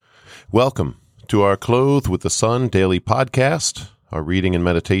Welcome to our Clothed with the Sun daily podcast, our reading and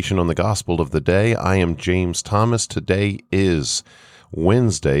meditation on the gospel of the day. I am James Thomas. Today is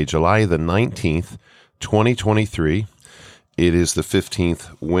Wednesday, July the 19th, 2023. It is the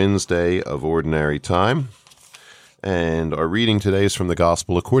 15th Wednesday of Ordinary Time, and our reading today is from the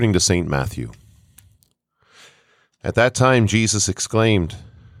gospel according to St. Matthew. At that time, Jesus exclaimed,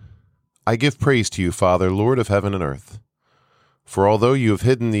 "I give praise to you, Father, Lord of heaven and earth. For although you have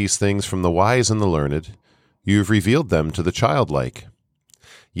hidden these things from the wise and the learned, you have revealed them to the childlike.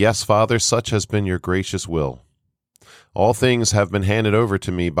 Yes, Father, such has been your gracious will. All things have been handed over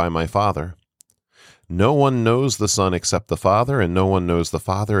to me by my Father. No one knows the Son except the Father, and no one knows the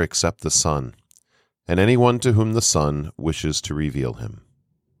Father except the Son, and anyone to whom the Son wishes to reveal him."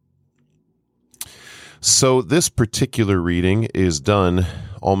 So this particular reading is done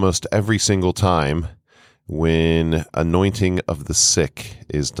almost every single time when anointing of the sick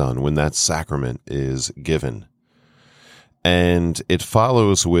is done, when that sacrament is given. And it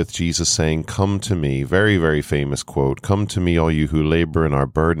follows with Jesus saying, "Come to me," very, very famous quote, "Come to me, all you who labor and are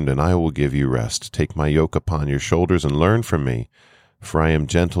burdened, and I will give you rest. Take my yoke upon your shoulders and learn from me, for I am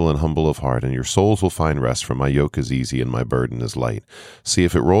gentle and humble of heart, and your souls will find rest, for my yoke is easy and my burden is light." See,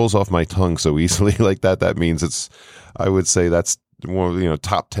 if it rolls off my tongue so easily like that, that means I would say that's one of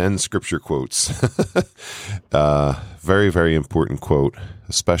top 10 scripture quotes. Very, very important quote,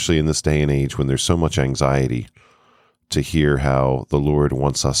 especially in this day and age when there's so much anxiety, to hear how the Lord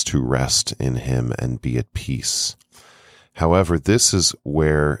wants us to rest in him and be at peace. However, this is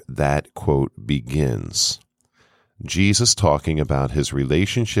where that quote begins. Jesus talking about his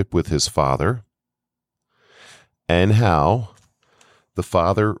relationship with his Father and how the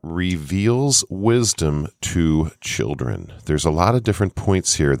Father reveals wisdom to children. There's a lot of different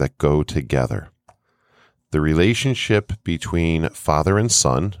points here that go together. The relationship between father and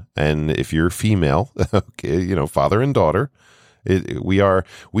son, and if you're female, okay, father and daughter,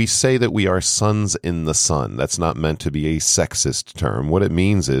 we say that we are sons in the Son. That's not meant to be a sexist term. What it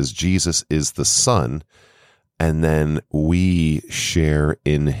means is Jesus is the Son, and then we share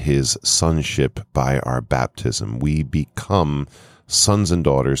in his sonship by our baptism. We become sons and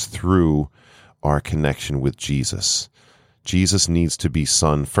daughters through our connection with Jesus. Jesus needs to be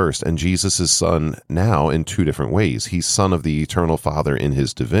Son first, and Jesus is Son now in two different ways. He's Son of the Eternal Father in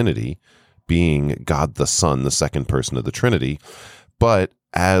his divinity, being God the Son, the second person of the Trinity, but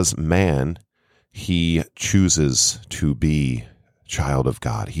as man, he chooses to be child of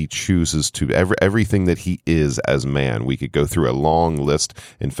God. He chooses to everything that he is as man. We could go through a long list.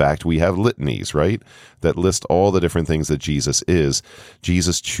 In fact, we have litanies, right, that list all the different things that Jesus is.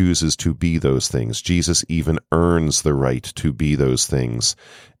 Jesus chooses to be those things. Jesus even earns the right to be those things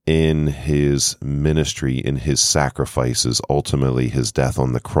in his ministry, in his sacrifices, ultimately his death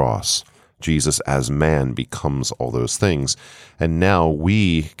on the cross. Jesus as man becomes all those things. And now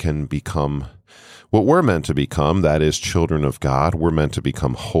we can become what we're meant to become, that is children of God. We're meant to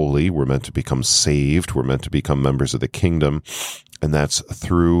become holy. We're meant to become saved. We're meant to become members of the kingdom. And that's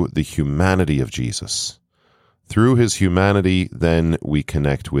through the humanity of Jesus. Through his humanity, then we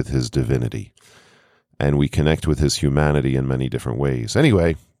connect with his divinity. And we connect with his humanity in many different ways.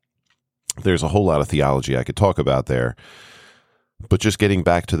 Anyway, there's a whole lot of theology I could talk about there. But just getting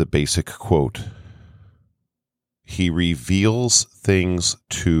back to the basic quote, he reveals things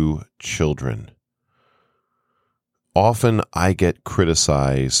to children. Often I get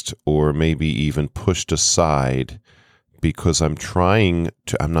criticized or maybe even pushed aside because I'm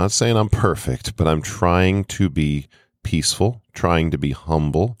not saying I'm perfect, but I'm trying to be peaceful, trying to be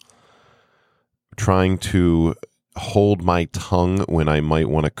humble, trying to hold my tongue when I might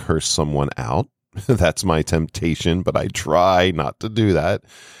want to curse someone out. That's my temptation, but I try not to do that,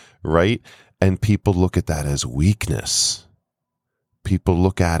 right? And people look at that as weakness. People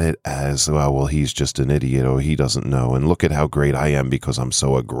look at it as, well, he's just an idiot, or he doesn't know. And look at how great I am because I'm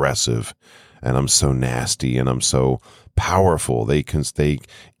so aggressive and I'm so nasty and I'm so powerful. They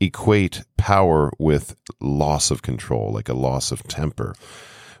equate power with loss of control, like a loss of temper.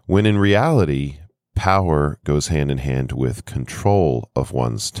 When in reality, power goes hand in hand with control of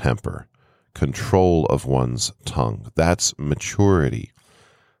one's temper, control of one's tongue. That's maturity.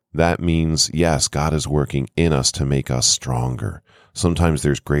 That means, yes, God is working in us to make us stronger. Sometimes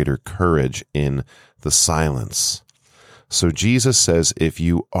there's greater courage in the silence. So Jesus says, if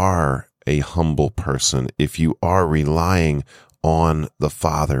you are a humble person, if you are relying on the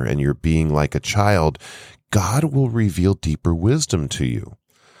Father and you're being like a child, God will reveal deeper wisdom to you.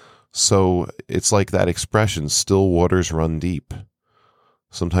 So it's like that expression, still waters run deep.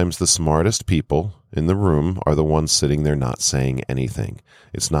 Sometimes the smartest people in the room are the ones sitting there not saying anything.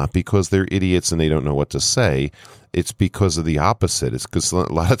 It's not because they're idiots and they don't know what to say. It's because of the opposite. It's because a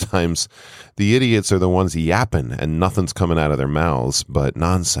lot of times the idiots are the ones yapping and nothing's coming out of their mouths but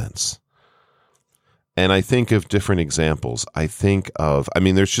nonsense. And I think of different examples.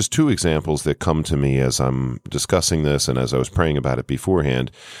 There's just two examples that come to me as I'm discussing this and as I was praying about it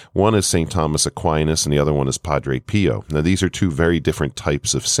beforehand. One is St. Thomas Aquinas and the other one is Padre Pio. Now, these are two very different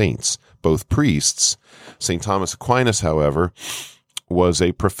types of saints, both priests. St. Thomas Aquinas, however, was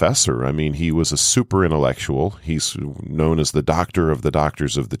a professor. I mean, he was a super intellectual. He's known as the doctor of the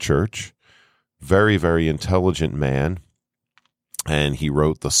doctors of the church. Very, very intelligent man. And he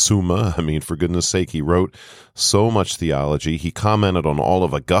wrote the Summa. I mean, for goodness sake, he wrote so much theology. He commented on all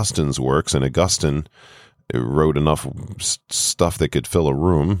of Augustine's works, and Augustine wrote enough stuff that could fill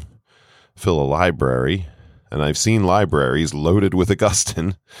a library. And I've seen libraries loaded with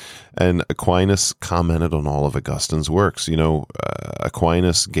Augustine, and Aquinas commented on all of Augustine's works.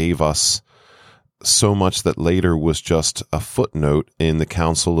 Aquinas gave us so much that later was just a footnote in the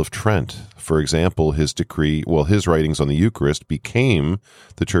Council of Trent. For example, his writings on the Eucharist became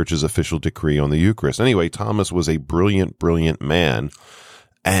the Church's official decree on the Eucharist. Anyway, Thomas was a brilliant, brilliant man,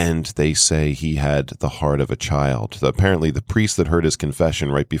 and they say he had the heart of a child. Apparently, the priest that heard his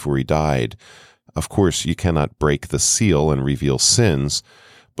confession right before he died, of course, you cannot break the seal and reveal sins,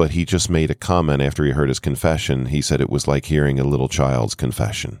 but he just made a comment after he heard his confession. He said it was like hearing a little child's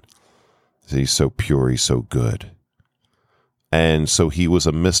confession. He's so pure, he's so good. And so he was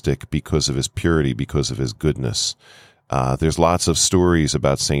a mystic because of his purity, because of his goodness. There's lots of stories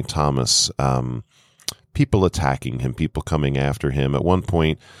about St. Thomas, people attacking him, people coming after him. At one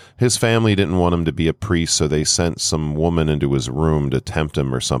point, his family didn't want him to be a priest, so they sent some woman into his room to tempt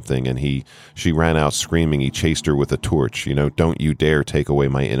him or something, and she ran out screaming. He chased her with a torch. Don't you dare take away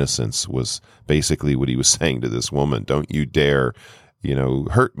my innocence, was basically what he was saying to this woman. Don't you dare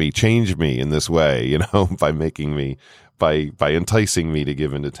hurt me, change me in this way, by making me, by enticing me to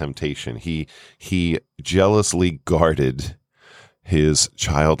give into temptation. He jealously guarded his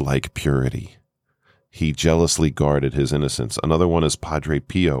childlike purity. He jealously guarded his innocence. Another one is Padre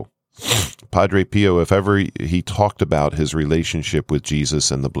Pio. Padre Pio, if ever he talked about his relationship with Jesus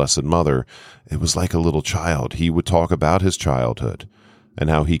and the Blessed Mother, it was like a little child. He would talk about his childhood and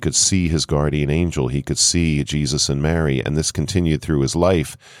how he could see his guardian angel. He could see Jesus and Mary, and this continued through his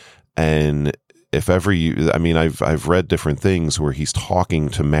life. And if ever I've read different things where he's talking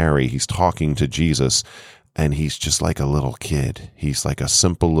to Mary, he's talking to Jesus, and he's just like a little kid. He's like a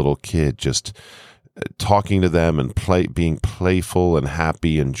simple little kid, just talking to them and being playful and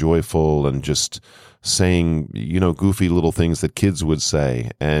happy and joyful and just saying, goofy little things that kids would say.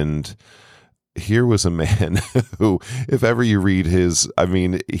 And here was a man who, if ever you read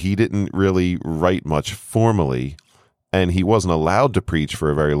he didn't really write much formally, and he wasn't allowed to preach for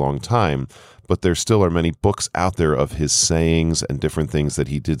a very long time, but there still are many books out there of his sayings and different things that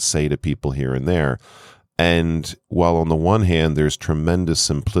he did say to people here and there. And while on the one hand, there's tremendous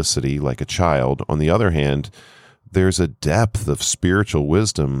simplicity like a child, on the other hand, there's a depth of spiritual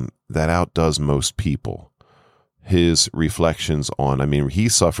wisdom that outdoes most people. His reflections on, he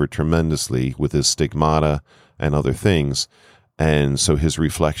suffered tremendously with his stigmata and other things. And so his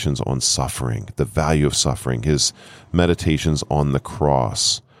reflections on suffering, the value of suffering, his meditations on the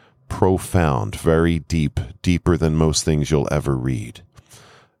cross, profound, very deep, deeper than most things you'll ever read.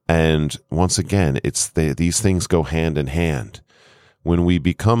 And once again, these things go hand in hand. When we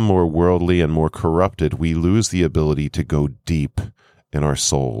become more worldly and more corrupted, we lose the ability to go deep in our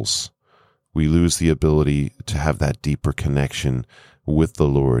souls. We lose the ability to have that deeper connection with the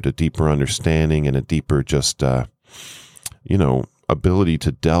Lord, a deeper understanding and a deeper ability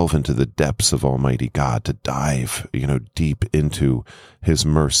to delve into the depths of Almighty God, to dive, deep into His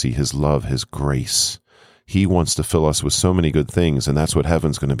mercy, His love, His grace. He wants to fill us with so many good things, and that's what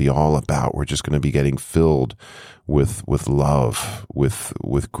heaven's going to be all about. We're just going to be getting filled with love, with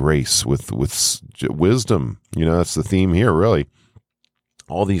grace, with wisdom. That's the theme here, really.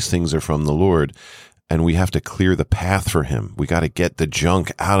 All these things are from the Lord, and we have to clear the path for Him. We got to get the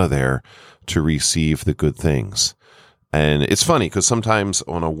junk out of there to receive the good things. And it's funny because sometimes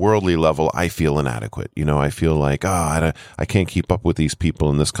on a worldly level, I feel inadequate. I feel like, I can't keep up with these people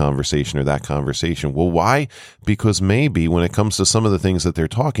in this conversation or that conversation. Well, why? Because maybe when it comes to some of the things that they're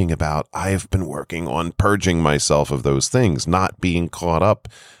talking about, I've been working on purging myself of those things, not being caught up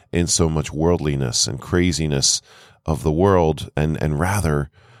in so much worldliness and craziness of the world. And rather,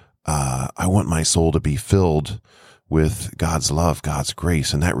 I want my soul to be filled with God's love, God's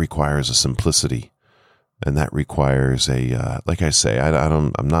grace. And that requires a simplicity. And that requires like I say,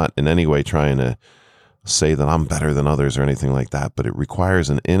 I'm not in any way trying to say that I'm better than others or anything like that, but it requires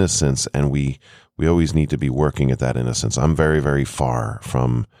an innocence, and we always need to be working at that innocence. I'm very, very far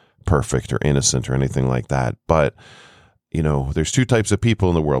from perfect or innocent or anything like that, but there's two types of people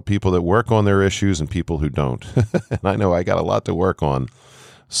in the world: people that work on their issues and people who don't. And I know I got a lot to work on.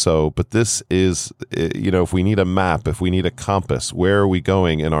 So, but this is, if we need a map, if we need a compass, where are we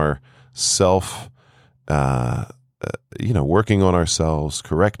going in our self, working on ourselves,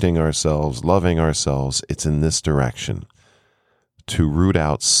 correcting ourselves, loving ourselves? It's in this direction, to root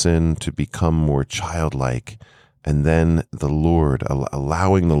out sin, to become more childlike. And then the Lord,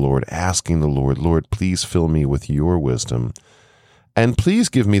 allowing the Lord, asking the Lord, Lord, please fill me with your wisdom. And please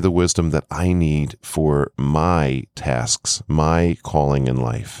give me the wisdom that I need for my tasks, my calling in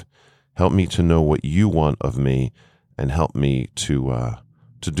life. Help me to know what you want of me, and help me to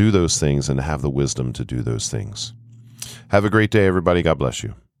do those things and have the wisdom to do those things. Have a great day, everybody. God bless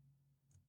you.